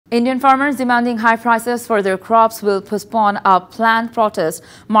Indian farmers demanding high prices for their crops will postpone a planned protest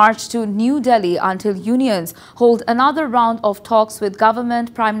march to New Delhi until unions hold another round of talks with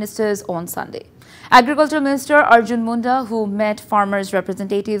government prime ministers on Sunday. Agriculture Minister Arjun Munda, who met farmers'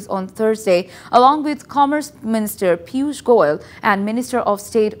 representatives on Thursday, along with Commerce Minister Piyush Goyal and Minister of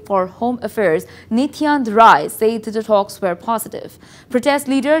State for Home Affairs Nityanand Rai, said the talks were positive. Protest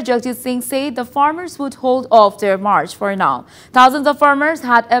leader Jagjit Singh said the farmers would hold off their march for now. Thousands of farmers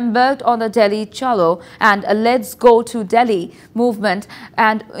had embarked on the Delhi Chalo and Let's Go to Delhi movement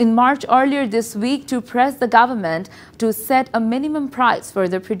and in March earlier this week to press the government to set a minimum price for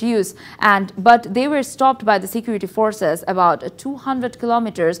the produce, but they were stopped by the security forces about 200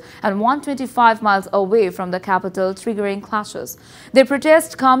 kilometers and 125 miles away from the capital, triggering clashes. The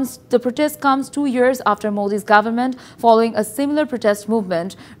protest comes 2 years after Modi's government, following a similar protest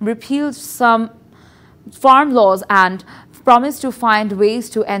movement, repealed some farm laws and promised to find ways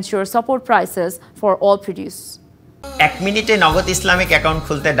to ensure support prices for all produce. 1 মিনিটে নগদ Islamic account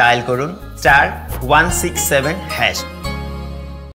খুলতে dial করুন *167#।